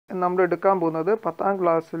നമ്മൾ എടുക്കാൻ പോകുന്നത് 10ാം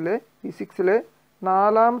ക്ലാസ്സിലെ ഫിസിക്സിലെ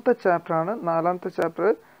 4ാമത്തെ ചാപ്റ്ററാണ്. 4ാമത്തെ ചാപ്റ്റർ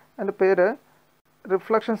അതിൻ്റെ പേര്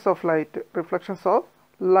റിഫ്ലക്ഷൻസ് ഓഫ്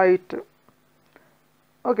ലൈറ്റ്.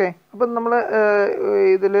 ഓക്കെ, അപ്പം നമ്മൾ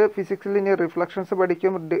ഇതിൽ ഫിസിക്സിൽ ഇനി റിഫ്ലക്ഷൻസ്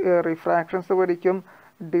പഠിക്കും, റിഫ്രാക്ഷൻസ് പഠിക്കും,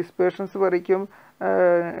 ഡിസ്പേർഷൻസ് പഠിക്കും,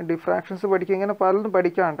 ഡിഫ്രാക്ഷൻസ് പഠിക്കും, ഇങ്ങനെ പലതും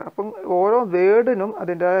പഠിക്കാനുണ്ട്. അപ്പം ഓരോ വേർഡിനും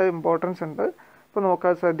അതിൻ്റെതായ ഇമ്പോർട്ടൻസ് ഉണ്ട്. അപ്പോൾ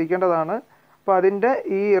നോക്കാൻ ശ്രദ്ധിക്കേണ്ടതാണ്. അപ്പോൾ അതിൻ്റെ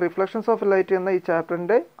ഈ റിഫ്ലക്ഷൻസ് ഓഫ് ലൈറ്റ് എന്ന ഈ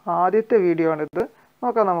ചാപ്റ്ററിൻ്റെ ആദ്യത്തെ വീഡിയോ ആണിത്.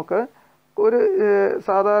 നോക്കാം. നമുക്ക് ഒരു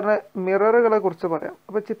സാധാരണ മിററുകളെ കുറിച്ച് പറയാം.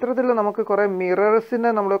 അപ്പോൾ ചിത്രത്തിൽ നമുക്ക് കുറേ മിറേഴ്സിനെ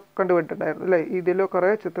നമ്മൾ കണ്ടുപിടിച്ചിട്ടുണ്ടായിരുന്നു അല്ലേ? ഇതിൽ കുറേ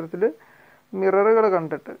ചിത്രത്തിൽ മിററുകൾ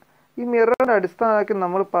കണ്ടിട്ട് ഈ മിററിൻ്റെ അടിസ്ഥാനമാക്കി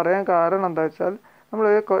നമ്മൾ പറയാൻ കാരണം എന്താ വെച്ചാൽ നമ്മൾ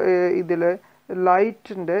ഇതിൽ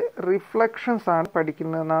ലൈറ്റിൻ്റെ റിഫ്ലക്ഷൻസ് ആണ്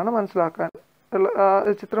പഠിക്കുന്നതെന്നാണ് മനസ്സിലാക്കാൻ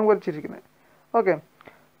ചിത്രം വരച്ചിരിക്കുന്നത്. ഓക്കെ,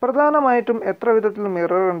 പ്രധാനമായിട്ടും എത്ര വിധത്തിൽ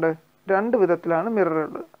മിറർ ഉണ്ട്? 2 വിധത്തിലാണ്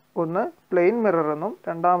മിററുള്ളത്. ഒന്ന് പ്ലെയിൻ മിറർ എന്നും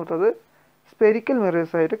രണ്ടാമത്തത് സ്പെരിക്കൽ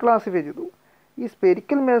മിറേഴ്സായിട്ട് ക്ലാസിഫൈ ചെയ്തു. ഈ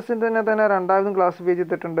സ്പെരിക്കൽ മിറേഴ്സിൻ്റെ തന്നെ രണ്ടാമതും ക്ലാസിഫൈ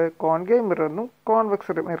ചെയ്തിട്ടുണ്ട് കോൺകേവ് മിറർ എന്നും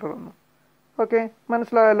കോൺവെക്സ് മിറർ എന്നും. ഓക്കെ,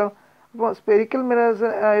 മനസ്സിലായല്ലോ. അപ്പോൾ സ്പെരിക്കൽ മിറേഴ്സ്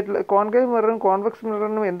ആയിട്ടുള്ള കോൺകേവ് മിററും കോൺവെക്സ്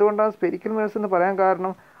മിററിനും എന്തുകൊണ്ടാണ് സ്പെരിക്കൽ മിറേഴ്സ് എന്ന് പറയാൻ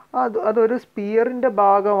കാരണം അതൊരു സ്പിയറിൻ്റെ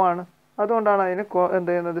ഭാഗമാണ്. അതുകൊണ്ടാണ് അതിന്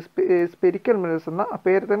എന്ത് ചെയ്യുന്നത് സ്പെരിക്കൽ മിറേഴ്സ് എന്ന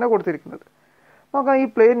പേര് തന്നെ കൊടുത്തിരിക്കുന്നത്. നോക്കാം ഈ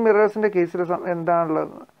പ്ലെയിൻ മിറേഴ്സിൻ്റെ കേസിൽ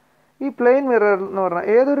എന്താണുള്ളത്. ഈ പ്ലെയിൻ മിറർ എന്ന് പറഞ്ഞാൽ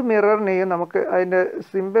ഏതൊരു മിററിനെയും നമുക്ക് അതിൻ്റെ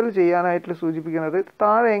സിമ്പിൾ ചെയ്യാനായിട്ട് സൂചിപ്പിക്കുന്നത്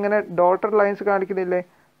താഴെ ഇങ്ങനെ ഡോട്ടർ ലൈൻസ് കാണിക്കുന്നില്ലേ,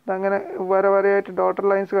 അങ്ങനെ വരയായിട്ട് ഡോട്ടർ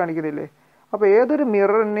ലൈൻസ് കാണിക്കുന്നില്ലേ. അപ്പോൾ ഏതൊരു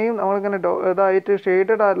മിററിനെയും നമ്മളിങ്ങനെ ഇതായിട്ട്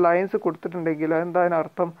ഷെയ്ഡഡ് ലൈൻസ് കൊടുത്തിട്ടുണ്ടെങ്കിൽ എന്താ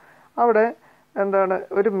അതിനർത്ഥം? അവിടെ എന്താണ്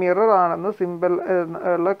ഒരു മിററാണെന്ന്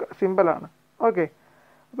സിമ്പിളാണ്. ഓക്കെ,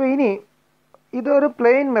 അപ്പോൾ ഇനി ഇതൊരു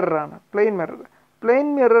പ്ലെയിൻ മിററാണ്. പ്ലെയിൻ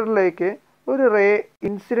മിററിലേക്ക് ഒരു റേ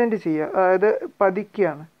ഇൻസിഡൻറ്റ് ചെയ്യുക, അതായത്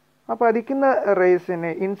പതിക്കുകയാണ്. ആ പതിക്കുന്ന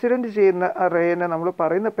റേസിനെ ഇൻസിഡൻറ്റ് ചെയ്യുന്ന ആ റേനെ നമ്മൾ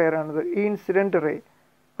പറയുന്ന പേരാണിത് ഇൻസിഡൻറ്റ് റേ.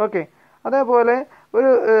 ഓക്കെ, അതേപോലെ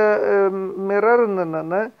ഒരു മിററിൽ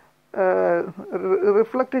നിന്ന്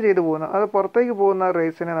റിഫ്ലക്റ്റ് ചെയ്തു പോകുന്ന അത് പുറത്തേക്ക് പോകുന്ന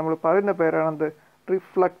റേസിനെ നമ്മൾ പറയുന്ന പേരാണിത്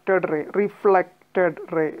റിഫ്ലക്റ്റഡ്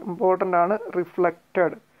റേ. ഇമ്പോർട്ടൻ്റ് ആണ്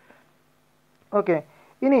റിഫ്ലക്റ്റഡ്. ഓക്കെ,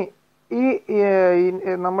 ഇനി ഈ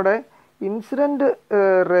നമ്മുടെ ഇൻസിഡൻറ്റ്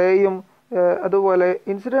റേയും അതുപോലെ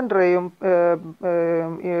ഇൻസിഡൻറ്റ് റേയും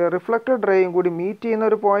റിഫ്ലക്റ്റഡ് റേയും കൂടി മീറ്റ് ചെയ്യുന്ന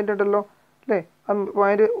ഒരു പോയിന്റ് ഉണ്ടല്ലോ അല്ലേ? ആ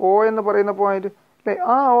പോയിന്റ് O എന്ന് പറയുന്ന പോയിന്റ് അല്ലേ?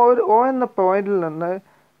 ആ O എന്ന പോയിന്റിൽ നിന്ന്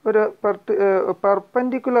ഒരു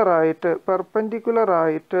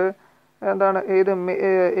പെർപെൻഡിക്കുലറായിട്ട് എന്താണ്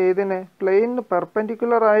ഏതിന് പ്ലെയിനിന്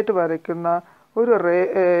പെർപെൻഡിക്കുലറായിട്ട് വരയ്ക്കുന്ന ഒരു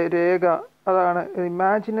രേഖ, അതാണ്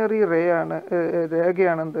ഇമാജിനറി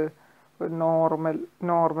രേഖയാണെന്ത് നോർമൽ.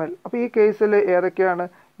 അപ്പോൾ ഈ കേസിൽ ഏതൊക്കെയാണ്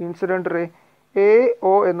ഇൻസിഡൻറ്റ് റേ?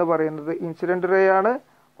 AO എന്ന് പറയുന്നത് ഇൻസിഡൻറ്റ് റേ ആണ്.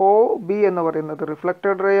 OB എന്ന് പറയുന്നത്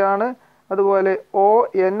റിഫ്ലക്റ്റഡ് റേ ആണ്. അതുപോലെ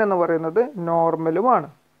ON എന്ന് പറയുന്നത് നോർമലുമാണ്.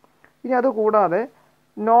 ഇനി അതുകൂടാതെ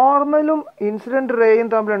നോർമലും ഇൻസിഡൻറ്റ് റേയും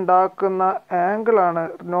തമ്മിലുണ്ടാക്കുന്ന ആംഗിളാണ്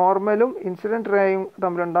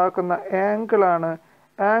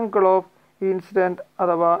ആംഗിൾ ഓഫ് ഇൻസിഡൻറ്റ്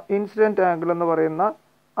അഥവാ ഇൻസിഡൻറ്റ് ആംഗിൾ എന്ന് പറയുന്ന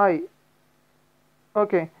I.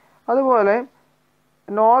 ഓക്കെ, അതുപോലെ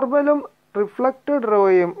നോർമലും റിഫ്ലക്റ്റഡ്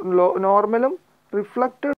റേയും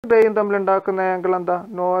തമ്മിലുണ്ടാക്കുന്ന ആംഗിൾ എന്താ?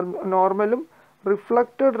 നോർമലും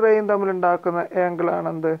റിഫ്ലക്റ്റഡ് റേയും തമ്മിലുണ്ടാക്കുന്ന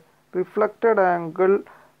ആംഗിളാണെന്ത്? റിഫ്ലക്റ്റഡ് ആംഗിൾ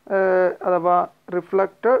അഥവാ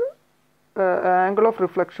റിഫ്ലക്റ്റഡ് ആംഗിൾ ഓഫ്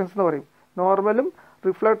റിഫ്ലക്ഷൻസ് എന്ന് പറയും. നോർമലും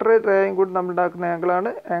റിഫ്ലക്റ്റഡ് റേയും കൂടി തമ്മിലുണ്ടാക്കുന്ന ആംഗിളാണ്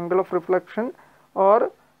ആംഗിൾ ഓഫ് റിഫ്ലക്ഷൻ ഓർ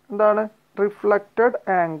എന്താണ് റിഫ്ലക്റ്റഡ്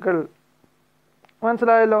ആംഗിൾ.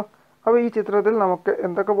 മനസ്സിലായല്ലോ. അപ്പോൾ ഈ ചിത്രത്തിൽ നമുക്ക്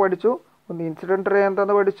എന്തൊക്കെ പഠിച്ചു? ഒന്ന് ഇൻസിഡൻറ്റ് റേ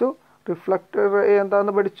എന്താണെന്ന് പഠിച്ചു, റിഫ്ലക്റ്റഡ് റേ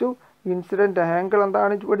എന്താണെന്ന് പഠിച്ചു, ഇൻസിഡൻറ്റ് ആംഗിൾ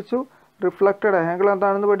എന്താണെന്ന് പഠിച്ചു, റിഫ്ലക്റ്റഡ് ആംഗിൾ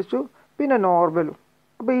എന്താണെന്ന് പഠിച്ചു, പിന്നെ നോർമലും.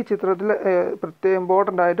 അപ്പോൾ ഈ ചിത്രത്തിൽ പ്രത്യേകം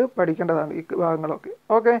ഇമ്പോർട്ടൻ്റ് ആയിട്ട് പഠിക്കേണ്ടതാണ് ഈ ഭാഗങ്ങളൊക്കെ.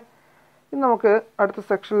 ഓക്കെ, ഇനി നമുക്ക് അടുത്ത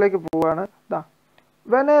സെക്ഷനിലേക്ക് പോവുകയാണ്.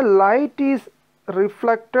 When A light is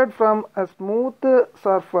reflected from A smooth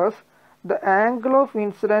surface the angle of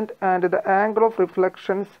incident and the angle of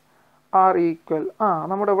reflections R equal.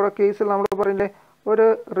 നമ്മുടെ ഇവിടെ കേസിൽ നമ്മൾ പറയില്ലേ ഒരു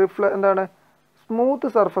എന്താണ് സ്മൂത്ത്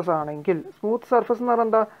സർഫസ് ആണെങ്കിൽ, സ്മൂത്ത് സർഫസ് എന്ന് പറഞ്ഞാൽ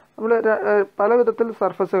എന്താ? നമ്മൾ പല വിധത്തിൽ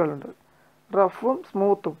സർഫസുകളുണ്ട്, റഫും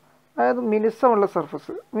സ്മൂത്തും. അതായത് മിനുസമുള്ള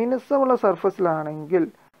സർഫസിലാണെങ്കിൽ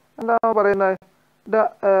എന്താണ് പറയുന്നത്? The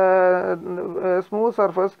smooth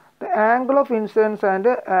surface the angle of incidence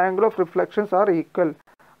and angle of reflections R equal.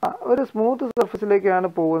 ഒരു സ്മൂത്ത് സർഫസിലേക്കാണ്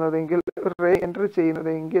പോകുന്നതെങ്കിൽ റേ എൻ്റർ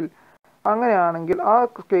ചെയ്യുന്നതെങ്കിൽ, അങ്ങനെയാണെങ്കിൽ ആ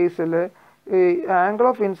കേസിൽ ഈ ആംഗിൾ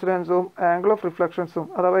ഓഫ് ഇൻസിഡൻസും ആംഗിൾ ഓഫ് റിഫ്ലക്ഷൻസും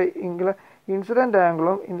അഥവാ ഇൻസിഡൻറ്റ്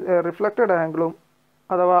ആംഗിളും റിഫ്ലക്റ്റഡ് ആംഗിളും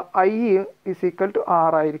അഥവാ I =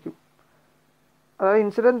 R ആയിരിക്കും. അതായത്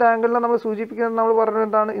ഇൻസിഡൻറ്റ് ആംഗിളിനെ നമ്മൾ സൂചിപ്പിക്കുന്നത് നമ്മൾ പറഞ്ഞത്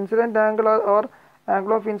എന്താണ്? Incident angle or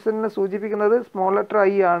angle of ഇൻസിഡൻറ്റിനെ സൂചിപ്പിക്കുന്നത് സ്മോൾ ലെറ്റർ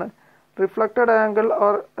ഐ ആണ്. Reflected angle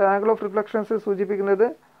or angle of reflections സൂചിപ്പിക്കുന്നത്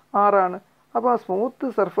ആർ ആണ്. അപ്പോൾ സ്മൂത്ത്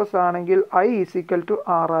സർഫസ് ആണെങ്കിൽ I is equal to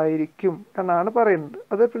R ആയിരിക്കും എന്നാണ് പറയുന്നത്.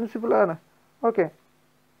 അത് പ്രിൻസിപ്പിളാണ്. Okay,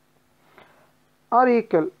 R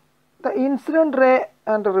equal the incident ray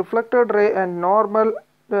and reflected ray and normal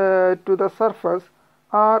to the surface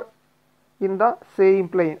are in the same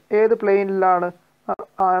plain. ഏത് പ്ലെയിനിലാണ്?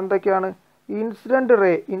 എന്തൊക്കെയാണ്?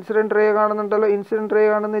 ഇൻസിഡൻറ്റ് റേ കാണുന്നുണ്ടല്ലോ. Incident ray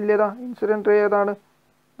കാണുന്നില്ലേതാ? ഇൻസിഡൻറ്റ് റേ ഏതാണ്?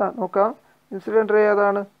 നോക്കാം. ഇൻസിഡൻറ്റ് റേ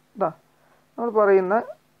ഏതാണ്? നമ്മൾ പറയുന്ന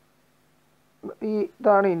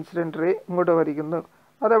ഇതാണ് ഇൻസിഡൻറ്റ് റേ. ഇങ്ങോട്ട് വരയ്ക്കുന്നു.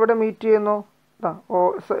 അതെവിടെ മീറ്റ് ചെയ്യുന്നു?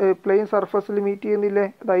 പ്ലെയിൻ സർഫസിൽ മീറ്റ് ചെയ്യുന്നില്ലേ?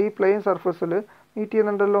 ഈ പ്ലെയിൻ സർഫസിൽ മീറ്റ്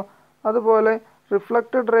ചെയ്യുന്നുണ്ടല്ലോ. അതുപോലെ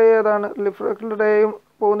റിഫ്ലക്റ്റഡ് റേ ഏതാണ്? റിഫ്ലക്റ്റഡ് റേയും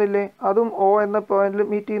പോകുന്നില്ലേ? അതും ഒ എന്ന പോയിന്റിൽ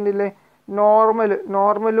മീറ്റ് ചെയ്യുന്നില്ലേ?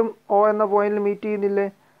 നോർമലും ഒ എന്ന പോയിന്റിൽ മീറ്റ് ചെയ്യുന്നില്ലേ?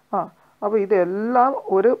 അപ്പോൾ ഇതെല്ലാം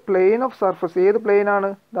ഒരു പ്ലെയിൻ ഓഫ് സർഫസ്. ഏത് പ്ലെയിനാണ്?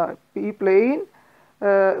 ഈ പ്ലെയിൻ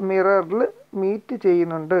മിററിൽ മീറ്റ്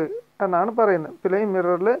ചെയ്യുന്നുണ്ട് എന്നാണ് പറയുന്നത്. പ്ലെയിൻ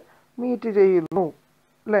മിററിൽ മീറ്റ് ചെയ്യുന്നു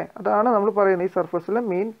അല്ലേ? അതാണ് നമ്മൾ പറയുന്നത്. ഈ സർഫസിലെ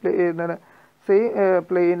മെയിൻ സെയിം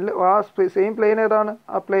പ്ലെയിനിൽ സെയിം പ്ലെയിൻ ഏതാണ്?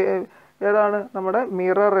 ഏതാണ്? നമ്മുടെ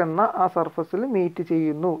മിറർ എന്ന ആ സർഫസിൽ മീറ്റ്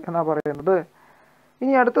ചെയ്യുന്നു എന്നാണ് പറയുന്നത്.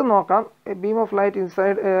 ഇനി അടുത്ത് നോക്കാം. Beam of light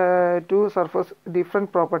inside to surface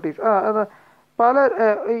different properties. പല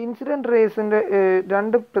ഇൻസിഡൻറ്റ് റേസിൻ്റെ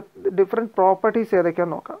രണ്ട് ഡിഫറെൻറ്റ് പ്രോപ്പർട്ടീസ്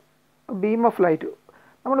ഏതൊക്കെയാണെന്ന് നോക്കാം. ബീം ഓഫ് ലൈറ്റ്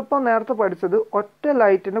നമ്മളിപ്പോൾ നേരത്തെ പഠിച്ചത് ഒറ്റ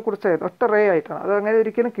ലൈറ്റിനെ കുറിച്ചായിരുന്നു, ഒറ്റ റേ ആയിട്ടാണ്. അത് അങ്ങനെ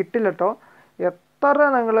ഒരിക്കലും കിട്ടില്ല കേട്ടോ. എത്ര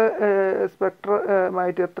നിങ്ങൾ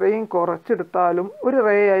സ്പെക്ട്രമായിട്ട് എത്രയും കുറച്ചെടുത്താലും ഒരു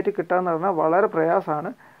റേ ആയിട്ട് കിട്ടാന്ന് പറഞ്ഞാൽ വളരെ പ്രയാസമാണ്.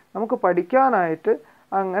 നമുക്ക് പഠിക്കാനായിട്ട്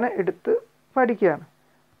അങ്ങനെ എടുത്ത് പഠിക്കുകയാണ്.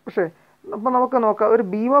 പക്ഷേ അപ്പോൾ നമുക്ക് നോക്കാം. ഒരു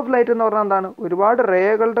ബീം ഓഫ് ലൈറ്റ് എന്ന് പറഞ്ഞാൽ എന്താണ്? ഒരുപാട്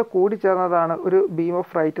റേകളുടെ കൂടി ചേർന്നതാണ് ഒരു ബീം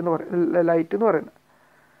ഓഫ് ലൈറ്റ് എന്ന് പറയുന്നത്.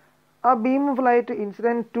 ആ beam of light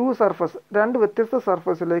incident to surface, രണ്ട് വ്യത്യസ്ത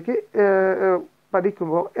സർഫസിലേക്ക്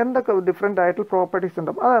പതിക്കുമ്പോൾ എന്തൊക്കെ ഡിഫറെൻ്റ് ആയിട്ടുള്ള പ്രോപ്പർട്ടീസ്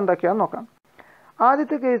ഉണ്ടാവും. അതെന്തൊക്കെയാണെന്ന് നോക്കാം.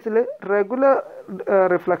 ആദ്യത്തെ കേസിൽ റെഗുലർ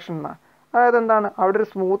റിഫ്ലക്ഷൻ എന്നാണ്. അതായത് എന്താണ്? അവിടെ ഒരു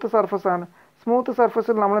സ്മൂത്ത് സർഫസാണ്. സ്മൂത്ത്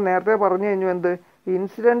സർഫസിൽ നമ്മൾ നേരത്തെ പറഞ്ഞു കഴിഞ്ഞു എന്ത്?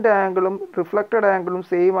 ഇൻസിഡൻറ്റ് ആംഗിളും റിഫ്ലക്റ്റഡ് ആംഗിളും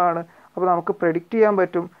സെയിം ആണ്. അപ്പോൾ നമുക്ക് പ്രെഡിക്റ്റ് ചെയ്യാൻ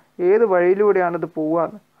പറ്റും ഏത് വഴിയിലൂടെയാണ് ഇത്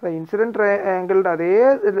പോവുകയെന്ന്. അത് ഇൻസിഡൻറ്റ് ആംഗിളിൻ്റെ അതേ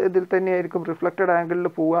ഇതിൽ തന്നെയായിരിക്കും റിഫ്ലക്റ്റഡ് ആംഗിളിൽ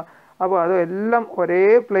പോവുക. അപ്പോൾ അതെല്ലാം ഒരേ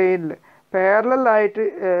പ്ലെയിനിൽ പാരലലായിട്ട്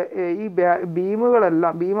ഈ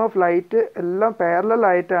ബീമുകളെല്ലാം ബീം ഓഫ് ലൈറ്റ് എല്ലാം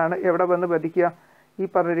പാരലലായിട്ടാണ് എവിടെ വന്ന് പതിക്കുക? ഈ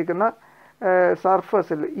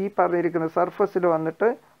പറഞ്ഞിരിക്കുന്ന സർഫസിൽ വന്നിട്ട്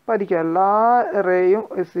പതിക്കുക. എല്ലാ റേയും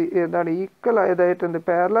എന്താണ്? ഈക്വൽ ആയതായിട്ട്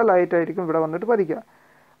പാരലലായിട്ടായിരിക്കും ഇവിടെ വന്നിട്ട് പതിക്കുക.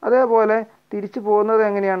 അതേപോലെ തിരിച്ചു പോകുന്നത്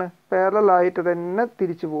എങ്ങനെയാണ്? പാരലലായിട്ട് തന്നെ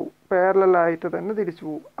തിരിച്ചു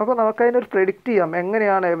പോകും. അപ്പോൾ നമുക്കതിനൊരു പ്രെഡിക്റ്റ് ചെയ്യാം.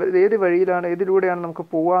 എങ്ങനെയാണ്, ഏത് വഴിയിലാണ്, ഏതിലൂടെയാണ് നമുക്ക്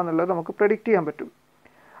പോകുക എന്നുള്ളത് നമുക്ക് പ്രെഡിക്റ്റ് ചെയ്യാൻ പറ്റും.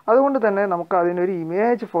 അതുകൊണ്ട് തന്നെ നമുക്ക് അതിനൊരു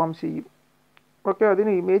ഇമേജ് ഫോം ചെയ്യും.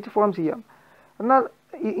 അതിന് ഇമേജ് ഫോം ചെയ്യാം. എന്നാൽ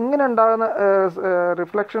ഇങ്ങനെ ഉണ്ടാകുന്ന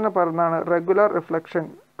റിഫ്ലക്ഷനെ പറഞ്ഞാണ് റെഗുലർ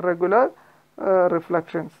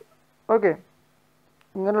റിഫ്ലക്ഷൻസ്. ഓക്കെ,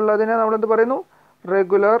 ഇങ്ങനെയുള്ളതിനെ നമ്മളെന്ത് പറയുന്നു?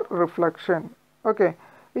 Regular reflection. ഓക്കെ,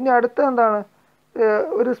 ഇനി അടുത്ത എന്താണ്?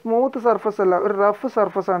 ഒരു സ്മൂത്ത് സർഫസ് അല്ല, ഒരു റഫ്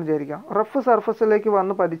സർഫസാണ് വിചാരിക്കാം. റഫ് സർഫസിലേക്ക്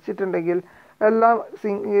വന്ന് പതിച്ചിട്ടുണ്ടെങ്കിൽ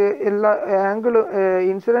എല്ലാ ആംഗിളും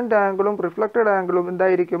ഇൻസിഡൻറ്റ് ആംഗിളും റിഫ്ലക്റ്റഡ് ആംഗിളും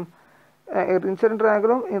എന്തായിരിക്കും? ഇൻസിഡൻറ്റ്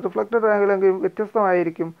ആംഗിളും റിഫ്ലക്റ്റഡ് ആംഗിളും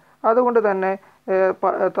വ്യത്യസ്തമായിരിക്കും. അതുകൊണ്ട് തന്നെ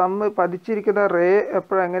പതിച്ചിരിക്കുന്ന റേ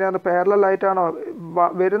എപ്പോഴും എങ്ങനെയാണ്? പാരലലായിട്ടാണോ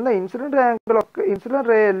വരുന്ന? ഇൻസിഡൻറ്റ്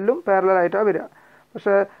റേ എല്ലാം പാരലലായിട്ടാണ് വരിക.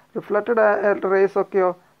 പക്ഷേ റിഫ്ലക്റ്റഡ് റേസൊക്കെയോ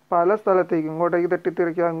പല സ്ഥലത്തേക്ക് ഇങ്ങോട്ടേക്ക്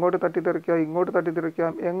തട്ടിത്തെറിക്കാം, ഇങ്ങോട്ട് തട്ടിത്തെറിക്കാം, ഇങ്ങോട്ട്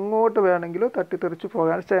തട്ടിത്തെറിക്കാം, എങ്ങോട്ട് വേണമെങ്കിലും തട്ടിത്തെറിച്ച്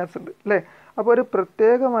പോകാൻ ചാൻസ് ഉണ്ട് അല്ലേ? അപ്പോൾ ഒരു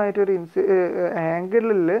പ്രത്യേകമായിട്ടൊരു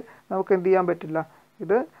ആംഗിളിൽ നമുക്ക് എന്ത് ചെയ്യാൻ പറ്റില്ല?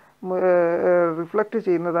 ഇത് റിഫ്ലക്റ്റ്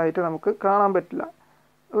ചെയ്യുന്നതായിട്ട് നമുക്ക് കാണാൻ പറ്റില്ല.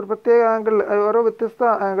 ഒരു പ്രത്യേക ആംഗിളിൽ ഓരോ വ്യത്യസ്ത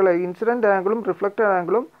ആംഗിൾ, ഇൻസിഡൻറ്റ് ആംഗിളും റിഫ്ലക്റ്റഡ്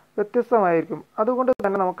ആംഗിളും വ്യത്യസ്തമായിരിക്കും. അതുകൊണ്ട്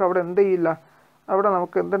തന്നെ നമുക്ക് അവിടെ എന്ത് ചെയ്യില്ല? അവിടെ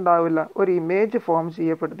നമുക്ക് എന്തുണ്ടാവില്ല? ഒരു ഇമേജ് ഫോം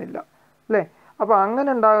ചെയ്യപ്പെടുന്നില്ല അല്ലേ? അപ്പോൾ അങ്ങനെ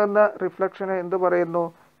ഉണ്ടാകുന്ന റിഫ്ലക്ഷനെ എന്ത് പറയുന്നു?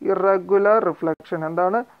 Irregular reflection.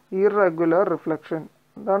 എന്താണ്?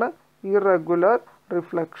 ഇറഗുലർ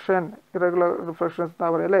റിഫ്ലക്ഷൻസ് എന്താ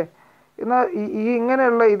പറയുക അല്ലേ? എന്നാൽ ഈ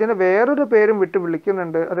ഇങ്ങനെയുള്ള ഇതിന് വേറൊരു പേരും വിട്ട്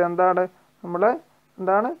വിളിക്കുന്നുണ്ട്. അതെന്താണ്?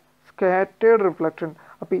 എന്താണ്? Scattered reflection.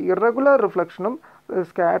 അപ്പോൾ ഇറഗുലർ റിഫ്ലക്ഷനും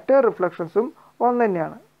സ്കാറ്റേർഡ് റിഫ്ലക്ഷൻസും ഒന്ന്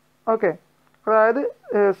തന്നെയാണ്. ഓക്കെ, അതായത്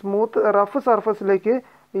റഫ് സർഫസിലേക്ക്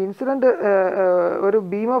ഇൻസിഡൻറ്റ് ഒരു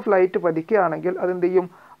ബീം ഓഫ് ലൈറ്റ് പതിക്കുകയാണെങ്കിൽ അതെന്ത് ചെയ്യും?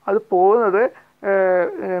 അത് പോകുന്നത്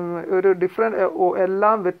ഒരു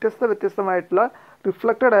എല്ലാം വ്യത്യസ്തമായിട്ടുള്ള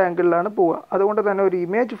റിഫ്ലക്റ്റഡ് ആംഗിളിലാണ് പോവുക. അതുകൊണ്ട് തന്നെ ഒരു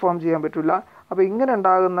ഇമേജ് ഫോം ചെയ്യാൻ പറ്റില്ല. അപ്പോൾ ഇങ്ങനെ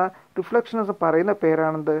ഉണ്ടാകുന്ന റിഫ്ലക്ഷൻസ് പറയുന്ന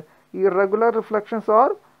പേരാണെന്ത്? Irregular reflections or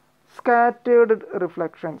scattered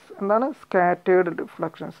reflections. എന്താണ്? Scattered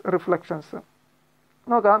reflections.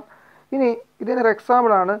 നോക്കാം. ഇനി ഇതിനൊരു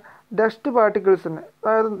എക്സാമ്പിളാണ് ഡസ്റ്റ് പാർട്ടിക്കിൾസിന്.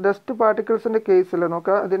 അതായത് ഡസ്റ്റ് പാർട്ടിക്കിൾസിൻ്റെ കേസിൽ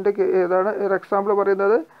നോക്കാം. ഇതിൻ്റെ ഏതാണ് ഒരു എക്സാമ്പിൾ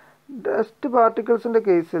പറയുന്നത്? ഡസ്റ്റ് പാർട്ടിക്കിൾസിൻ്റെ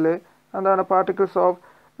കേസിൽ എന്താണ് particles of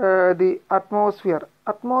the atmosphere.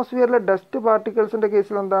 അറ്റ്മോസ്ഫിയറിലെ dust പാർട്ടിക്കിൾസിൻ്റെ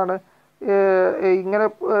കേസിൽ എന്താണ് ഇങ്ങനെ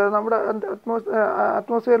നമ്മുടെ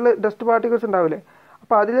അറ്റ്മോസ്ഫിയറിൽ ഡസ്റ്റ് പാർട്ടിക്കിൾസ് ഉണ്ടാവില്ലേ?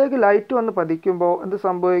 അപ്പോൾ അതിലേക്ക് ലൈറ്റ് വന്ന് പതിക്കുമ്പോൾ എന്ത്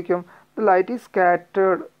സംഭവിക്കും? Light is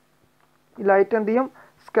scattered. ഈ ലൈറ്റ് എന്ത് ചെയ്യും?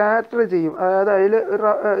 സ്കാറ്റർ ചെയ്യും. അതായത് അതിൽ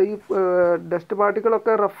ഈ ഡസ്റ്റ്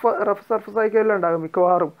പാർട്ടിക്കിളൊക്കെ റഫ് സർഫസ് ആയിക്കെല്ലാം ഉണ്ടാകും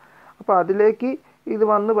മിക്കവാറും. അപ്പോൾ അതിലേക്ക് ഇത്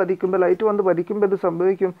വന്ന് പതിക്കുമ്പോൾ, ലൈറ്റ് വന്ന് പതിക്കുമ്പോൾ ഇത്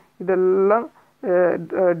സംഭവിക്കും, ഇതെല്ലാം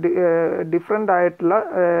ഡിഫറെൻ്റ് ആയിട്ടുള്ള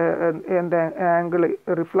എന്താ ആംഗിൾ,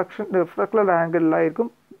 റിഫ്ലക്റ്റഡ് ആംഗിളിലായിരിക്കും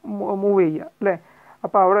മൂവ് ചെയ്യുക അല്ലേ?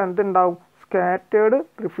 അപ്പോൾ അവിടെ എന്തുണ്ടാവും? സ്കാറ്റേർഡ്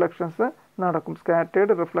റിഫ്ലക്ഷൻസ് നടക്കും.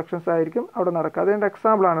 സ്കാറ്റേർഡ് റിഫ്ലക്ഷൻസ് ആയിരിക്കും അവിടെ നടക്കുക. അതിൻ്റെ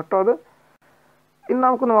എക്സാമ്പിളാണ് കേട്ടോ അത്. ഇനി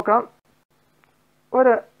നമുക്ക് നോക്കാം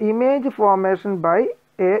ഒരു image formation by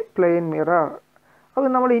A plain mirror. അപ്പോൾ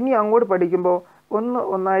നമ്മൾ ഇനി അങ്ങോട്ട് പഠിക്കുമ്പോൾ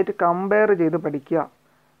ഒന്നായിട്ട് കമ്പയർ ചെയ്ത് പഠിക്കുക.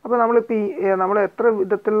 അപ്പോൾ നമ്മളിപ്പോൾ നമ്മൾ എത്ര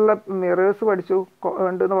വിധത്തിലുള്ള മിറേഴ്സ് പഠിച്ചു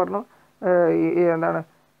ഉണ്ടെന്ന് പറഞ്ഞു. എന്താണ്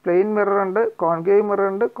പ്ലെയിൻ മിറർ ഉണ്ട്, കോൺകേവ് മിറർ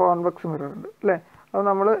ഉണ്ട്, കോൺവെക്സ് മിറർ ഉണ്ട് അല്ലേ? അപ്പോൾ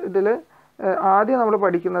നമ്മൾ ഇതിൽ ആദ്യം നമ്മൾ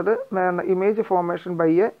പഠിക്കുന്നത് image formation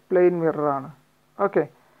by A plain മിററാണ്. Okay,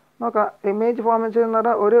 നോക്കാം. ഇമേജ് ഫോർമേഷൻ എന്ന്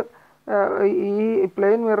പറഞ്ഞാൽ ഒരു ഈ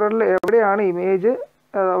പ്ലെയിൻ മിററിൽ എവിടെയാണ് ഇമേജ്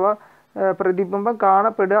അഥവാ പ്രതിബിംബം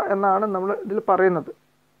കാണപ്പെടുക എന്നാണ് നമ്മൾ ഇതിൽ പറയുന്നത്.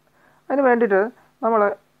 അതിന് വേണ്ടിയിട്ട്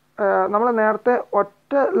നമ്മൾ നേരത്തെ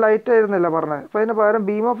ഒറ്റ ലൈറ്റ് ആയിരുന്നില്ല പറഞ്ഞത്. അപ്പോൾ അതിന് പകരം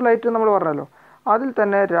ബീം ഓഫ് ലൈറ്റ് നമ്മൾ പറഞ്ഞല്ലോ. അതിൽ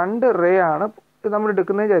തന്നെ 2 റേ ആണ് നമ്മൾ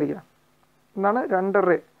എടുക്കുന്നത് വിചാരിക്കുക. എന്താണ് 2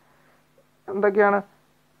 റേ? എന്തൊക്കെയാണ്?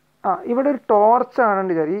 ഇവിടെ ഒരു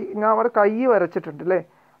ടോർച്ചാണെന്ന് വിചാരിക്കുക. ഞാൻ അവിടെ കൈ വരച്ചിട്ടുണ്ട് അല്ലേ?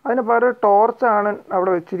 അതിന് പകരം ഒരു ടോർച്ചാണ്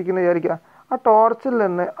അവിടെ വെച്ചിരിക്കുന്നത് വിചാരിക്കുക. ആ ടോർച്ചിൽ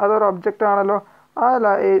നിന്ന്, അതൊരു ഒബ്ജക്റ്റ് ആണല്ലോ, ആ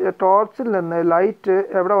ടോർച്ചിൽ നിന്ന് ലൈറ്റ്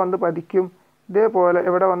എവിടെ വന്ന് പതിക്കും? ഇതേപോലെ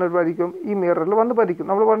എവിടെ വന്ന് പതിക്കും? ഈ മിററിൽ വന്ന് പതിക്കും.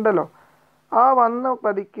 നമ്മൾ കണ്ടല്ലോ. ആ വന്ന്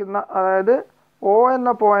പതിക്കുന്ന, അതായത് ഒ എന്ന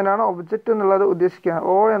പോയിൻ്റാണ് ഒബ്ജക്റ്റ് എന്നുള്ളത് ഉദ്ദേശിക്കുന്നത്.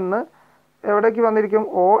 ഒ എന്ന് എവിടേക്ക് വന്നിരിക്കും?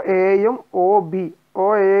 ഒ എയും ഒ ബി. ഒ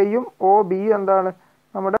എയും ഒ ബി എന്താണ്?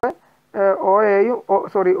 നമ്മുടെ ഒ എയും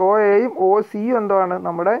ഒ സിയും എന്താണ്?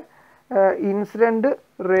 നമ്മുടെ ഇൻസിഡൻറ്റ്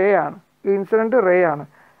റേ ആണ്. ഇൻസിഡൻറ്റ് റേ ആണ്.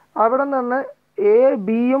 അവിടെ നിന്ന് എ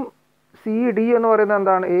ബിയും സി ഡി എന്ന് പറയുന്നത്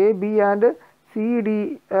എന്താണ്? A B and C D.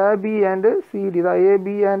 A B and C D. A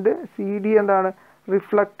B and C D എന്താണ്?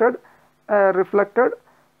 റിഫ്ലക്റ്റഡ്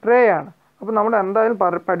റേ ആണ്. അപ്പോൾ നമ്മൾ എന്തായാലും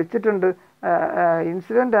പഠിച്ചിട്ടുണ്ട്,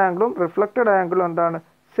 ഇൻസിഡൻറ്റ് ആംഗിളും റിഫ്ലക്റ്റഡ് ആംഗിളും എന്താണ്?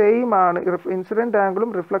 സെയിം ആണ്. ഇൻസിഡൻറ്റ് ആംഗിളും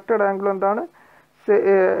റിഫ്ലക്റ്റഡ് ആംഗിളും എന്താണ്?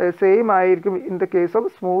 സെയിം ആയിരിക്കും in the case of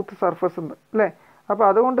smooth surface എന്ന് അല്ലേ? അപ്പോൾ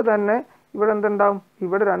അതുകൊണ്ട് തന്നെ ഇവിടെ എന്തുണ്ടാവും?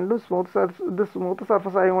 ഇവിടെ രണ്ടും സ്മൂത്ത്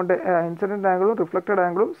സർഫസ് ആയതുകൊണ്ട് ഇൻസിഡൻറ്റ് ആംഗിളും റിഫ്ലക്റ്റഡ്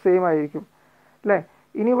ആംഗിളും സെയിം ആയിരിക്കും അല്ലേ?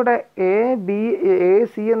 ഇനി ഇവിടെ എ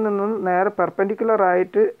സി യിൽ നിന്നും നേരെ പെർപെൻഡിക്കുലർ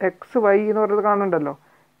ആയിട്ട് എക്സ് വൈ എന്ന് പറയുന്നത് കാണുന്നുണ്ടല്ലോ.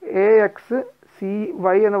 എ എക്സ് സി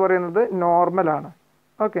വൈ എന്ന് പറയുന്നത് നോർമലാണ്.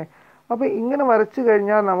 ഓക്കെ, അപ്പോൾ ഇങ്ങനെ വരച്ചു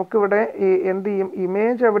കഴിഞ്ഞാൽ നമുക്കിവിടെ എന്ത് ചെയ്യും?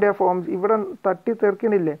 ഇമേജ് എവിടെയാണ് ഫോം? ഇവിടെ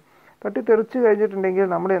തട്ടിത്തെറിക്കണില്ലേ? തട്ടിത്തെറിച്ച് കഴിഞ്ഞിട്ടുണ്ടെങ്കിൽ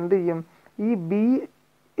നമ്മൾ എന്ത് ചെയ്യും? ഈ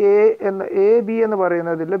എ ബി എന്ന്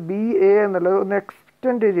പറയുന്നതിൽ ബി എ എന്നുള്ളത് ഒന്ന്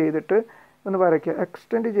എക്സ്റ്റെൻഡ് ചെയ്തിട്ട് ഒന്ന് വരയ്ക്കുക.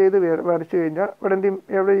 എക്സ്റ്റെൻഡ് ചെയ്ത് വരച്ചു കഴിഞ്ഞാൽ ഇവിടെ എന്ത് ചെയ്യും?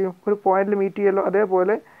 എവിടെ ചെയ്യും? ഒരു പോയിന്റിൽ മീറ്റ് ചെയ്യല്ലോ.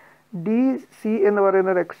 അതേപോലെ ഡി സി എന്ന്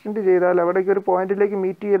പറയുന്നത് എക്സ്റ്റെൻഡ് ചെയ്താൽ എവിടേക്ക് ഒരു പോയിന്റിലേക്ക്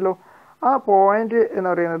മീറ്റ് ചെയ്യല്ലോ. ആ പോയിന്റ് എന്ന്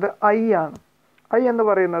പറയുന്നത് ഐ ആണ്. ഐ എന്ന്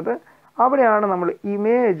പറയുന്നത് അവിടെയാണ് നമ്മൾ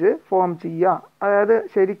ഇമേജ് ഫോം ചെയ്യുക. അതായത്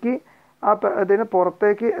ശരിക്ക് അതിന്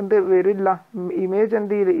പുറത്തേക്ക് എന്ത് വരില്ല? ഇമേജ്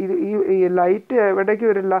എന്ത് ചെയ്യില്ല? ഈ ലൈറ്റ് എവിടേക്ക്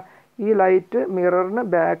വരില്ല? ഈ ലൈറ്റ് മിററിന്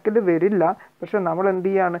ബാക്കിൽ വരില്ല. പക്ഷെ നമ്മൾ എന്ത്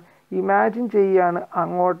ചെയ്യാണ്? ഇമാജിൻ ചെയ്യാണ്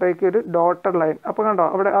അങ്ങോട്ടേക്ക് ഒരു ഡോട്ടർ ലൈൻ. അപ്പോൾ കണ്ടോ,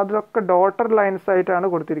 അവിടെ അതിലൊക്കെ ഡോട്ടർ ലൈൻസ് ആയിട്ടാണ്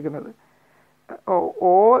കൊടുത്തിരിക്കുന്നത്.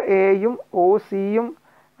 ഒ എയും ഒ സിയും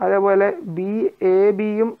അതേപോലെ എ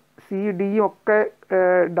ബിയും സി ഡിയും ഒക്കെ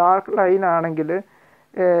ഡാർക്ക് ലൈൻ ആണെങ്കിൽ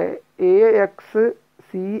എ എക്സ്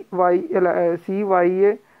സി വൈ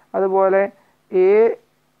അതുപോലെ എ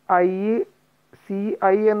ഐ സി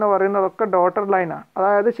ഐ എന്ന് പറയുന്നതൊക്കെ ഡോട്ടർ ലൈനാണ്.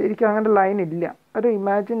 അതായത് ശരിക്കും അങ്ങനെ ലൈൻ ഇല്ല. ഒരു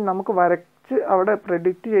ഇമാജിൻ നമുക്ക് വരച്ച് അവിടെ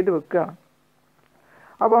പ്രെഡിക്റ്റ് ചെയ്ത് വെക്കുകയാണ്.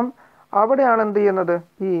 അപ്പം അവിടെയാണ് എന്ത് ചെയ്യുന്നത്?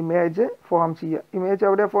 ഈ ഇമേജ് ഫോം ചെയ്യുക. ഇമേജ്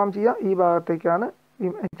എവിടെയാണ് ഫോം ചെയ്യുക? ഈ ഭാഗത്തേക്കാണ്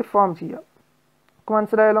ഇമേജ് ഫോം ചെയ്യുക.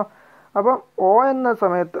 മനസ്സിലായല്ലോ? അപ്പം ഒ എന്ന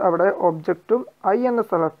സമയത്ത് അവിടെ ഒബ്ജക്റ്റും ഐ എന്ന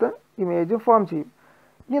സ്ഥലത്ത് ഇമേജും ഫോം ചെയ്യും.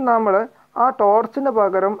 ഇനി നമ്മൾ ആ ടോർച്ചിന്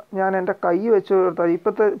പകരം ഞാൻ എൻ്റെ കൈ വെച്ച് കൊടുത്താൽ,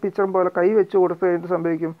 ഇപ്പോഴത്തെ പിക്ചർ പോലെ കൈ വെച്ച് കൊടുത്തു കഴിഞ്ഞിട്ട്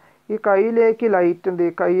സംഭവിക്കും? ഈ കൈയിലേക്ക് ലൈറ്റ് എന്ത്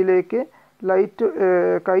ചെയ്യും?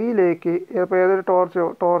 കൈയിലേക്ക് ഇപ്പോൾ ഏതൊരു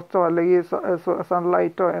ടോർച്ചോ അല്ലെങ്കിൽ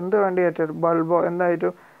സൺലൈറ്റോ എന്ത് വേണ്ടിയായിട്ട് ബൾബോ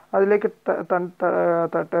എന്തായിട്ടും അതിലേക്ക്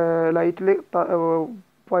ലൈറ്റിൽ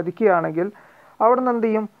പതിക്കുകയാണെങ്കിൽ അവിടെ നിന്ന് എന്ത്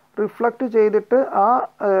ചെയ്യും? റിഫ്ലക്റ്റ് ചെയ്തിട്ട് ആ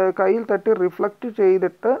കയ്യിൽ തട്ടി റിഫ്ലക്റ്റ്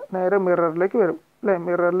ചെയ്തിട്ട് നേരെ മിററിലേക്ക് വരും അല്ലേ,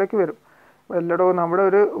 മിററിലേക്ക് വരും. എല്ലായിടവും നമ്മുടെ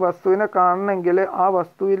ഒരു വസ്തുവിനെ കാണണമെങ്കിൽ ആ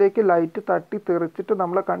വസ്തുവിലേക്ക് ലൈറ്റ് തട്ടി തെറിച്ചിട്ട്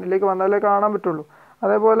നമ്മളെ കണ്ണിലേക്ക് വന്നാലേ കാണാൻ പറ്റുള്ളൂ.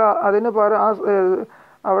 അതേപോലെ അതിന് പകരം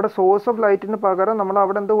അവിടെ സോഴ്സ് ഓഫ് ലൈറ്റിന് പകരം നമ്മൾ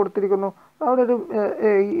അവിടെ എന്ത് കൊടുത്തിരിക്കുന്നു, അവിടെ ഒരു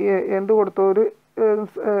എന്ത് കൊടുത്തു,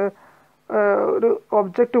 ഒരു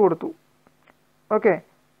ഒബ്ജക്റ്റ് കൊടുത്തു. ഓക്കെ,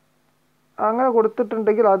 അങ്ങനെ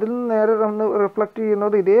കൊടുത്തിട്ടുണ്ടെങ്കിൽ അതിൽ നിന്ന് നേരെ ഒന്ന് റിഫ്ലക്റ്റ്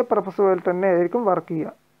ചെയ്യുന്നത് ഇതേ പർപ്പസ് പോലെ തന്നെ ആയിരിക്കും വർക്ക്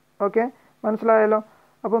ചെയ്യുക. ഓക്കെ, മനസ്സിലായല്ലോ.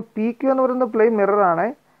 അപ്പം പി ക്യു എന്ന് പറയുന്നത് പ്ലെയിൻ മിററാണ്.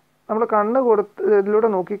 നമ്മൾ കണ്ണ് ഇതിലൂടെ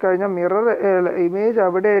നോക്കിക്കഴിഞ്ഞാൽ മിറർ ഇമേജ്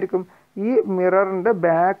എവിടെ ആയിരിക്കും, ഈ മിററിൻ്റെ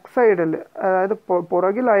ബാക്ക് സൈഡിൽ, അതായത്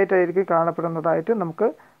പുറകിലായിട്ടായിരിക്കും കാണപ്പെടുന്നതായിട്ട് നമുക്ക്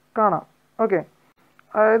കാണാം. ഓക്കെ,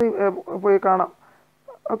 അതായത് പോയി കാണാം.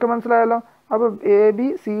 ഓക്കെ, മനസ്സിലായല്ലോ. അപ്പം A B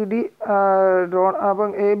C D drone, അപ്പം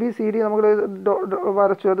എ ബി സി ഡി നമ്മൾ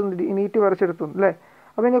വരച്ചു, അത് നീറ്റ് വരച്ചെടുത്തു അല്ലേ.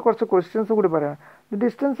 അപ്പം ഇനി കുറച്ച് ക്വസ്റ്റ്യൻസ് കൂടി പറയാം. The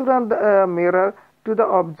distance from the mirror to the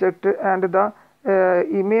object and the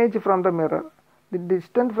image from the mirror. The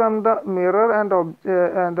distance from the mirror and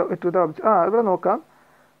to the object. ഇവിടെ നോക്കാം,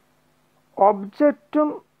 ഒബ്ജക്റ്റും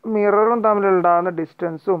മിററും തമ്മിലുണ്ടാകുന്ന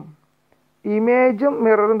ഡിസ്റ്റൻസും ഇമേജും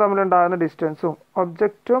മിററും തമ്മിലുണ്ടാകുന്ന ഡിസ്റ്റൻസും,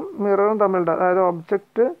 ഒബ്ജക്റ്റും മിററും തമ്മിലുണ്ടാകും, അതായത്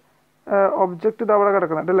ഒബ്ജക്റ്റ് ഇത് അവിടെ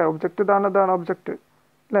കിടക്കുന്നുണ്ട് അല്ലേ, ഒബ്ജക്റ്റ് ഇതാണ് ഒബ്ജക്റ്റ്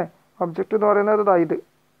അല്ലേ. ഒബ്ജക്റ്റ് എന്ന് പറയുന്നത്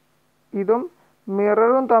ഇതും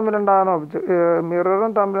മിററും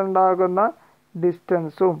തമ്മിലുണ്ടാകുന്ന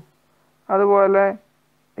ഡിസ്റ്റൻസും, അതുപോലെ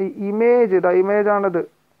ഈ ഇമേജാണിത്,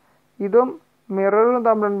 ഇതും മിററും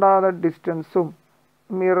തമ്മിലുണ്ടാകുന്ന ഡിസ്റ്റൻസും,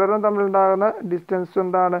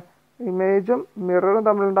 എന്താണ്, ഇമേജും മിററും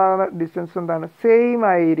തമ്മിലുണ്ടാകുന്ന ഡിസ്റ്റൻസും എന്താണ്, സെയിം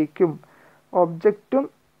ആയിരിക്കും. ഒബ്ജക്റ്റും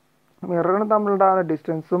മിററും തമ്മിലുണ്ടാകുന്ന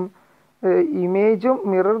ഡിസ്റ്റൻസും ഇമേജും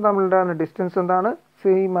മിററും തമ്മിലുണ്ടാകുന്ന ഡിസ്റ്റൻസ് എന്താണ്,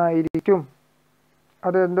 സെയിം ആയിരിക്കും.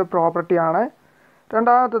 അത് എൻ്റെ പ്രോപ്പർട്ടിയാണ്.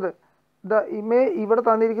 രണ്ടാമത്തത്, ഇവിടെ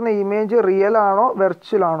തന്നിരിക്കുന്ന ഇമേജ് റിയൽ ആണോ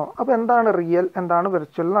വെർച്വൽ ആണോ. അപ്പോൾ എന്താണ് റിയൽ, എന്താണ്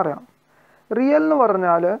വെർച്വൽ എന്ന് അറിയണം. റിയൽ എന്ന്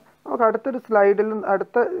പറഞ്ഞാൽ നമുക്ക് അടുത്തൊരു സ്ലൈഡിൽ,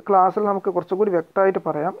 അടുത്ത ക്ലാസ്സിൽ നമുക്ക് കുറച്ചുകൂടി വ്യക്തമായിട്ട്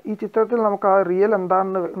പറയാം. ഈ ചിത്രത്തിൽ നമുക്ക് ആ റിയൽ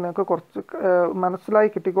എന്താണെന്ന് നിങ്ങൾക്ക് കുറച്ച് മനസ്സിലായി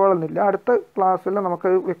കിട്ടിക്കോളുന്നില്ല. അടുത്ത ക്ലാസ്സിൽ നമുക്ക്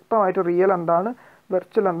വ്യക്തമായിട്ട് റിയൽ എന്താണ്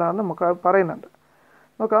വെർച്വൽ എന്താണെന്ന് നമുക്ക് പറയുന്നുണ്ട്.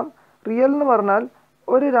 നോക്കാം. റിയൽ എന്ന് പറഞ്ഞാൽ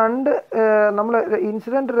നമ്മൾ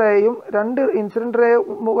ഇൻസിഡൻറ്റ് റേയും ഇൻസിഡൻറ്റ് റേ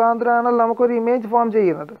മുഖാന്തരമാണല്ലോ നമുക്കൊരു ഇമേജ് ഫോം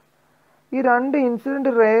ചെയ്യുന്നത്. ഈ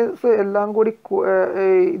ഇൻസിഡൻറ്റ് റേസ് എല്ലാം കൂടി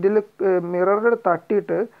ഇതിൽ മിററിൽ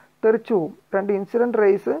തട്ടിയിട്ട് തെറിച്ചു പോകും. ഇൻസിഡൻറ്റ്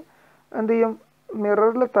റേസ് എന്ത് ചെയ്യും,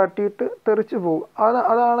 മിററിൽ തട്ടിയിട്ട് തെറിച്ചു പോകും.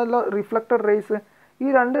 അതാണല്ലോ റിഫ്ലക്റ്റഡ് റേസ്. ഈ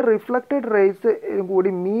റിഫ്ലക്റ്റഡ് റേസ്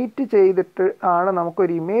കൂടി മീറ്റ് ചെയ്തിട്ട് ആണ്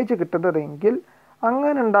നമുക്കൊരു ഇമേജ് കിട്ടുന്നതെങ്കിൽ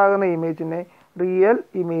അങ്ങനെ ഉണ്ടാകുന്ന ഇമേജിനെ റിയൽ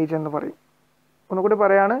ഇമേജ് എന്ന് പറയും. ഒന്നുകൂടി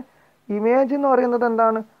പറയാണ്, ഇമേജ് എന്ന് പറയുന്നത്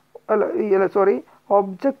എന്താണ്,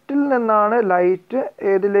 ഒബ്ജക്റ്റിൽ നിന്നാണ് ലൈറ്റ്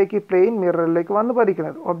ഏതിലേക്ക്, പ്ലെയിൻ മിററിലേക്ക് വന്ന്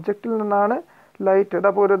പതിക്കുന്നത്. ഒബ്ജക്റ്റിൽ നിന്നാണ് ലൈറ്റ്.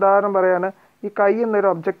 അതപ്പോൾ ഒരു ഉദാഹരണം പറയാണ്, ഈ കൈ എന്നൊരു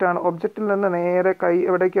ഒബ്ജക്റ്റാണ്. ഒബ്ജക്റ്റിൽ നിന്ന് നേരെ കൈ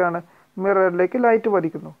എവിടേക്കാണ്, മിററിലേക്ക് ലൈറ്റ്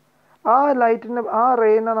പതിക്കുന്നു. ആ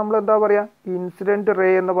റേനെ നമ്മൾ എന്താ പറയുക, ഇൻസിഡൻറ്റ് റേ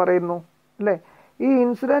എന്ന് പറയുന്നു അല്ലേ. ഈ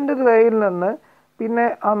ഇൻസിഡൻറ്റ് റേയിൽ നിന്ന് പിന്നെ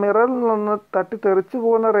ആ മിററിൽ നിന്ന് തട്ടി തെറിച്ചു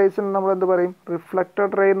പോകുന്ന റേസിന് നമ്മൾ എന്ത് പറയും,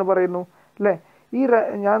 റിഫ്ലക്റ്റഡ് റേ എന്ന് പറയുന്നു അല്ലേ.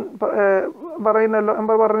 ഞാൻ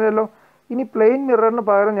പറഞ്ഞല്ലോ. ഇനി പ്ലെയിൻ മിററിന്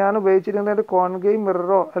പകരം ഞാൻ ഉപയോഗിച്ചിരിക്കുന്നത് ഒരു കോൺകേവ്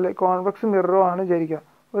മിററോ അല്ലെങ്കിൽ കോൺവെക്സ് മിററോ ആണ് വിചാരിക്കുക.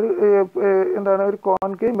 ഒരു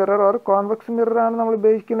കോൺകേവ് മിറർ ഓർ കോൺവെക്സ് മിററാണ് നമ്മൾ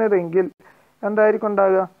ഉപയോഗിക്കുന്നതെങ്കിൽ എന്തായിരിക്കും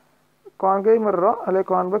ഉണ്ടാകുക, കോൺകേവ് മിററോ അല്ലെങ്കിൽ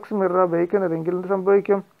കോൺവെക്സ് മിററോ ഉപയോഗിക്കുന്നതെങ്കിൽ എന്ത്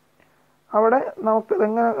സംഭവിക്കും, അവിടെ നമുക്ക്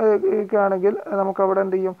എങ്ങനെയാണെങ്കിൽ നമുക്ക് അവിടെ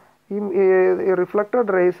എന്ത് ചെയ്യും, ഈ റിഫ്ലക്റ്റഡ്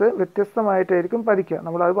റേസ് വ്യത്യസ്തമായിട്ടായിരിക്കും പതിക്കുക.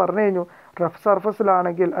 നമ്മളത് പറഞ്ഞു കഴിഞ്ഞു. റഫ്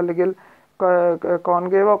സർഫസിലാണെങ്കിൽ അല്ലെങ്കിൽ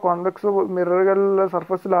കോൺകേവോ കോൺവെക്സോ മിററുകളിലുള്ള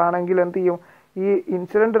സർഫസിലാണെങ്കിൽ എന്ത് ചെയ്യും, ഈ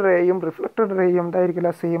ഇൻസിഡൻറ്റ് റേയും റിഫ്ലക്റ്റഡ് റേയും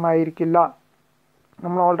എന്തായിരിക്കില്ല, സെയിം ആയിരിക്കില്ല.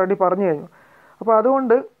 നമ്മൾ ഓൾറെഡി പറഞ്ഞു കഴിഞ്ഞു. അപ്പോൾ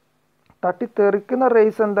അതുകൊണ്ട് തട്ടിത്തെറിക്കുന്ന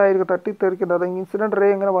റേസ് എന്തായിരിക്കും, തട്ടിത്തെറിക്കുന്നത് അത് ഇൻസിഡൻറ്റ് റേ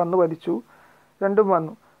എങ്ങനെ വന്ന് പതിച്ചു, രണ്ടും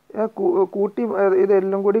വന്നു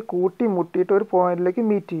ഇതെല്ലാം കൂടി കൂട്ടി മുട്ടിയിട്ട് ഒരു പോയിന്റിലേക്ക്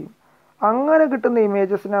മീറ്റ് ചെയ്യും. അങ്ങനെ കിട്ടുന്ന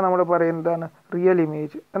ഇമേജസിനെ നമ്മൾ പറയുന്നതാണ് റിയൽ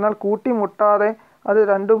ഇമേജ്. എന്നാൽ കൂട്ടിമുട്ടാതെ അത്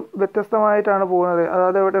രണ്ടും വ്യത്യസ്തമായിട്ടാണ് പോകുന്നത്.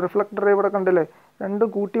 അതായത് ഇവിടെ റിഫ്ലക്റ്റർ ഇവിടെ കണ്ടില്ലേ, രണ്ടും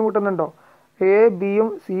കൂട്ടിമുട്ടുന്നുണ്ടോ, എ ബിയും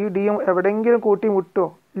സി ഡിയും എവിടെയെങ്കിലും കൂട്ടിമുട്ടോ,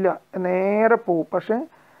 ഇല്ല, നേരെ പോവും. പക്ഷെ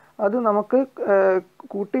അത് നമുക്ക്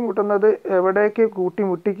കൂട്ടിമുട്ടുന്നത് എവിടേക്ക്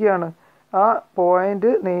കൂട്ടിമുട്ടിക്കുകയാണ്, ആ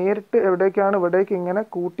പോയിന്റ് നേരിട്ട് എവിടേക്കാണ്, ഇവിടേക്ക് ഇങ്ങനെ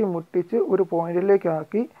കൂട്ടിമുട്ടിച്ച് ഒരു പോയിന്റിലേക്ക്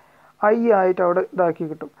ആക്കി ആയിട്ട് അവിടെ ഇതാക്കി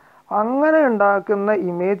കിട്ടും. അങ്ങനെ ഉണ്ടാക്കുന്ന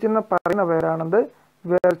ഇമേജിനെ പറയുന്ന പേരാണത്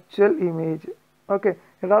വെർച്വൽ ഇമേജ്. ഓക്കെ,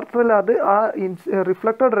 യഥാർത്ഥത്തിൽ അത് ആ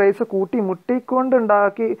റിഫ്ലക്റ്റഡ് റേസ്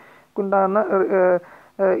കൂട്ടിമുട്ടിക്കൊണ്ടുണ്ടാകുന്ന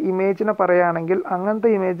ഇമേജിനെ പറയുകയാണെങ്കിൽ അങ്ങനത്തെ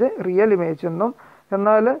ഇമേജ് റിയൽ ഇമേജ് എന്നും,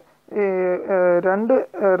 എന്നാൽ രണ്ട്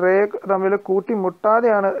റേ തമ്മിൽ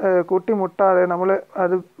കൂട്ടിമുട്ടാതെ നമ്മൾ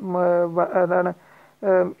അത് അതാണ്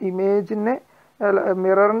ഇമേജിനെ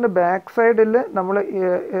മിററിൻ്റെ ബാക്ക് സൈഡിൽ നമ്മൾ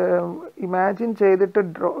ഇമാജിൻ ചെയ്തിട്ട്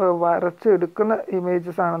വരച്ചെടുക്കുന്ന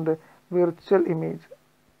ഇമേജസ് ആണെന്ത് വിർച്വൽ ഇമേജ്.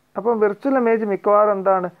 അപ്പം വിർച്വൽ ഇമേജ്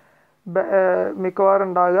മിക്കവാറും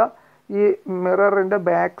ഉണ്ടാകുക ഈ മിററിൻ്റെ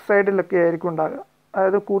ബാക്ക് സൈഡിലൊക്കെ ആയിരിക്കും ഉണ്ടാകുക,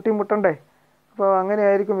 അതായത് കൂട്ടിമുട്ടണ്ടേ, അപ്പോൾ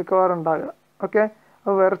അങ്ങനെയായിരിക്കും മിക്കവാറും ഉണ്ടാകുക. ഓക്കെ,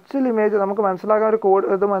 അപ്പോൾ വെർച്വൽ ഇമേജ് നമുക്ക് മനസ്സിലാക്കാൻ ഒരു കോഡ്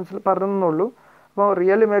ഇത് പറഞ്ഞെന്നുള്ളൂ. അപ്പോൾ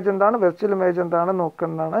റിയൽ ഇമേജ് എന്താണ്, വെർച്വൽ ഇമേജ് എന്താണ്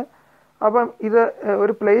നോക്കുന്നതാണ്. അപ്പം ഇത്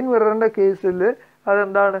ഒരു പ്ലെയിൻ മിററിൻ്റെ കേസിൽ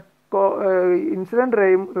അതെന്താണ്, ഇൻസിഡൻറ്റ്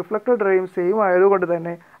റേയും റിഫ്ലക്റ്റഡ് റേയും സെയിം ആയതുകൊണ്ട്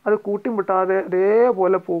തന്നെ അത് കൂട്ടിമുട്ടാതെ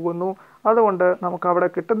അതേപോലെ പോകുന്നു. അതുകൊണ്ട് നമുക്ക് അവിടെ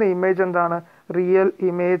കിട്ടുന്ന ഇമേജ് എന്താണ്, റിയൽ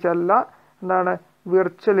ഇമേജ് അല്ല, എന്താണ്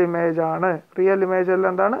വിർച്വൽ ഇമേജ് ആണ്. റിയൽ ഇമേജ് അല്ല,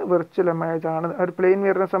 എന്താണ് വിർച്വൽ ഇമേജ് ആണ്. ഒരു പ്ലെയിൻ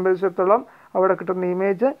മിററിനെ സംബന്ധിച്ചിടത്തോളം അവിടെ കിട്ടുന്ന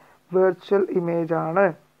ഇമേജ് വിർച്വൽ ഇമേജ് ആണ്.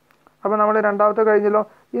 അപ്പോൾ നമ്മൾ രണ്ടാമത്തെ കഴിഞ്ഞല്ലോ.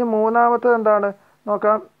 ഇനി മൂന്നാമത്തെ എന്താണ്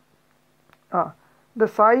നോക്കാം. The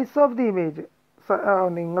size of the image.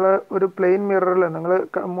 നിങ്ങൾ ഒരു പ്ലെയിൻ മിററിൽ നിങ്ങൾ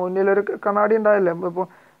മുന്നിലൊരു കണ്ണാടി ഉണ്ടായില്ലേ, ഇപ്പോൾ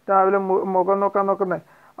രാവിലെ മുഖം നോക്കുന്നത്,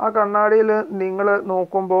 ആ കണ്ണാടിയിൽ നിങ്ങൾ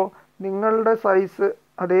നോക്കുമ്പോൾ നിങ്ങളുടെ സൈസ്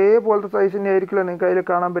അതേപോലത്തെ സൈസ് തന്നെ ആയിരിക്കില്ല നിങ്ങൾക്ക് അതിൽ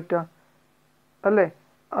കാണാൻ പറ്റുക അല്ലേ.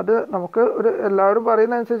 അത് നമുക്ക് എല്ലാവരും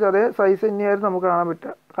പറയുന്ന അനുസരിച്ച് അതേ സൈസ് തന്നെയായിരുന്നു നമുക്ക് കാണാൻ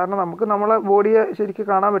പറ്റുക. കാരണം നമുക്ക് നമ്മളെ ബോഡിയെ ശരിക്കും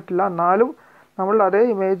കാണാൻ പറ്റില്ല, എന്നാലും നമ്മളുടെ അതേ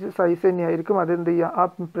ഇമേജ് സൈസ് തന്നെയായിരിക്കും അതെന്ത് ചെയ്യുക ആ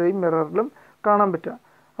പ്ലെയിൻ മിററിലും കാണാൻ പറ്റുക.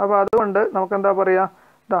 അപ്പോൾ അതുകൊണ്ട് നമുക്ക് എന്താ പറയുക,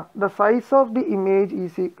 the size of the image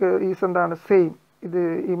is എന്താണ് സെയിം. ഇത്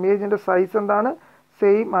ഇമേജിൻ്റെ സൈസ് എന്താണ്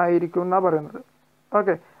സെയിം ആയിരിക്കും എന്നാണ് പറയുന്നത്.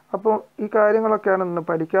 ഓക്കെ, അപ്പോൾ ഈ കാര്യങ്ങളൊക്കെയാണ് ഇന്ന്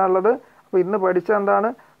പഠിക്കാനുള്ളത്. അപ്പോൾ ഇന്ന് പഠിച്ച എന്താണ്,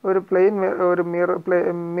 ഒരു പ്ലെയിൻ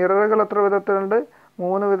മിററുകൾ എത്ര വിധത്തിലുണ്ട്,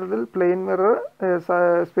 3 വിധത്തിൽ. പ്ലെയിൻ മിറർ,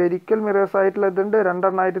 സ്പെരിക്കൽ മിറേഴ്സ് ആയിട്ടുള്ള ഇതുണ്ട്, 2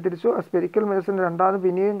 എണ്ണമായിട്ട് തിരിച്ചു. ആ സ്പെരിക്കൽ മിറേഴ്സിൻ്റെ രണ്ടാമത്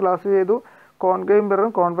പിന്നെയും ക്ലാസ് ചെയ്തു. കോൺകേവ്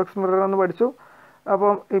മിററും കോൺവെക്സ് മിററും എന്ന് പഠിച്ചു.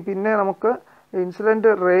 അപ്പം പിന്നെ നമുക്ക് ഇൻസിഡൻറ്റ്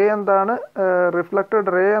റേ എന്താണ്,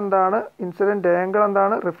 റിഫ്ലക്റ്റഡ് റേ എന്താണ്, ഇൻസിഡൻറ്റ് ആംഗിൾ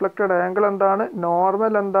എന്താണ്, റിഫ്ലക്റ്റഡ് ആംഗിൾ എന്താണ്,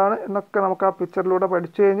 നോർമൽ എന്താണ് എന്നൊക്കെ നമുക്ക് ആ പിക്ചറിലൂടെ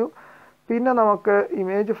പഠിച്ചു കഴിഞ്ഞു. പിന്നെ നമുക്ക്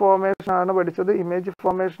ഇമേജ് ഫോർമേഷൻ ആണ് പഠിച്ചത്. ഇമേജ്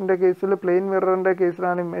ഫോർമേഷൻ്റെ കേസിൽ പ്ലെയിൻ മിററിൻ്റെ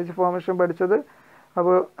കേസിലാണ് ഇമേജ് ഫോർമേഷൻ പഠിച്ചത്.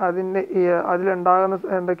 അപ്പോൾ അതിലുണ്ടാകുന്ന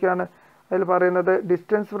എന്തൊക്കെയാണ് അതിൽ പറയുന്നത്,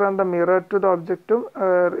 distance from the mirror to the ഒബ്ജക്റ്റും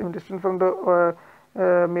distance from the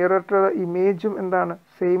mirror to the ഇമേജും എന്താണ്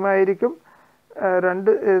സെയിം ആയിരിക്കും.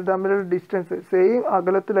 രണ്ട് തമ്മിലുള്ള ഡിസ്റ്റൻസ് സെയിം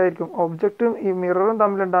അകലത്തിലായിരിക്കും. ഒബ്ജക്റ്റും ഈ മിററും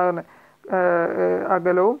തമ്മിലുണ്ടാകുന്ന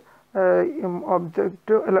അകലവും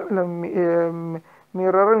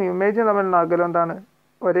മിററും ഇമേജും തമ്മിലുള്ള അകലം എന്താണ്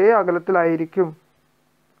ഒരേ അകലത്തിലായിരിക്കും.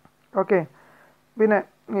 ഓക്കെ, പിന്നെ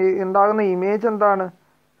ഉണ്ടാകുന്ന ഇമേജ് എന്താണ്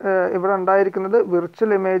ഇവിടെ ഉണ്ടായിരിക്കുന്നത്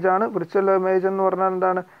വിർച്വൽ ഇമേജ് ആണ്. വിർച്വൽ ഇമേജ് എന്ന് പറഞ്ഞാൽ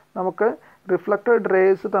എന്താണ്, നമുക്ക് റിഫ്ലക്റ്റഡ്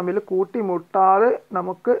റേസ് തമ്മിൽ കൂട്ടിമുട്ടാതെ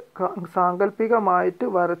നമുക്ക് സാങ്കല്പികമായിട്ട്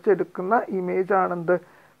വരച്ചെടുക്കുന്ന image ആണെന്ത്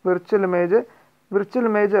virtual image. Virtual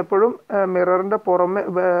image എപ്പോഴും മിററിൻ്റെ പുറമെ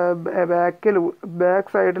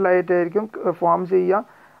ബാക്ക് സൈഡിലായിട്ടായിരിക്കും ഫോം ചെയ്യുക.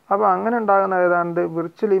 അപ്പോൾ അങ്ങനെ ഉണ്ടാകുന്ന ഏതാണ്ട്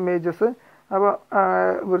വിർച്വൽ ഇമേജസ്. അപ്പോൾ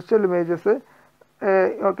virtual images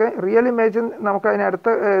okay. Real image നമുക്ക് അതിന് അടുത്ത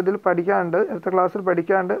ഇതിൽ പഠിക്കാനുണ്ട്, അടുത്ത ക്ലാസ്സിൽ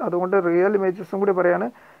പഠിക്കാനുണ്ട്. അതുകൊണ്ട് റിയൽ ഇമേജസും കൂടി പറയാണ്.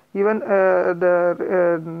 ഈവൻ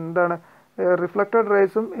എന്താണ് റിഫ്ലക്റ്റഡ്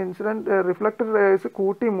റേസും റിഫ്ലക്റ്റഡ് റേസ്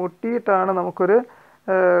കൂട്ടിമുട്ടിയിട്ടാണ് നമുക്കൊരു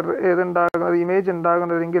ഇതുണ്ടാകുന്നത്, ഇമേജ്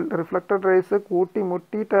ഉണ്ടാകുന്നതെങ്കിൽ റിഫ്ലക്റ്റഡ് റേസ്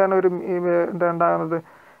കൂട്ടിമുട്ടിയിട്ടാണ് ഒരു ഉണ്ടാകുന്നത്,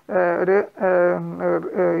 ഒരു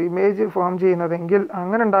ഇമേജ് ഫോം ചെയ്യുന്നതെങ്കിൽ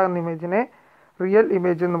അങ്ങനെ ഉണ്ടാകുന്ന ഇമേജിനെ റിയൽ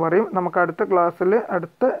ഇമേജ് എന്ന് പറയും. നമുക്ക് അടുത്ത ക്ലാസ്സിൽ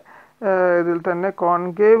അടുത്ത ഇതിൽ തന്നെ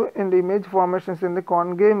concave image formations in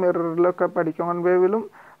concave മിററിലൊക്കെ പഠിക്കാം, കോൺവേവിലും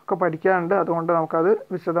ഒക്കെ പഠിക്കാനുണ്ട്. അതുകൊണ്ട് നമുക്കത്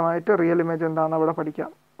വിശദമായിട്ട് റിയൽ ഇമേജ് എന്താണെന്ന് അവിടെ പഠിക്കാം.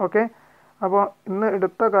 ഓക്കെ, അപ്പോൾ ഇന്ന്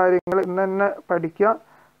എടുത്ത കാര്യങ്ങൾ ഇന്ന് തന്നെ പഠിക്കുക.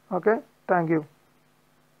 Okay, thank you.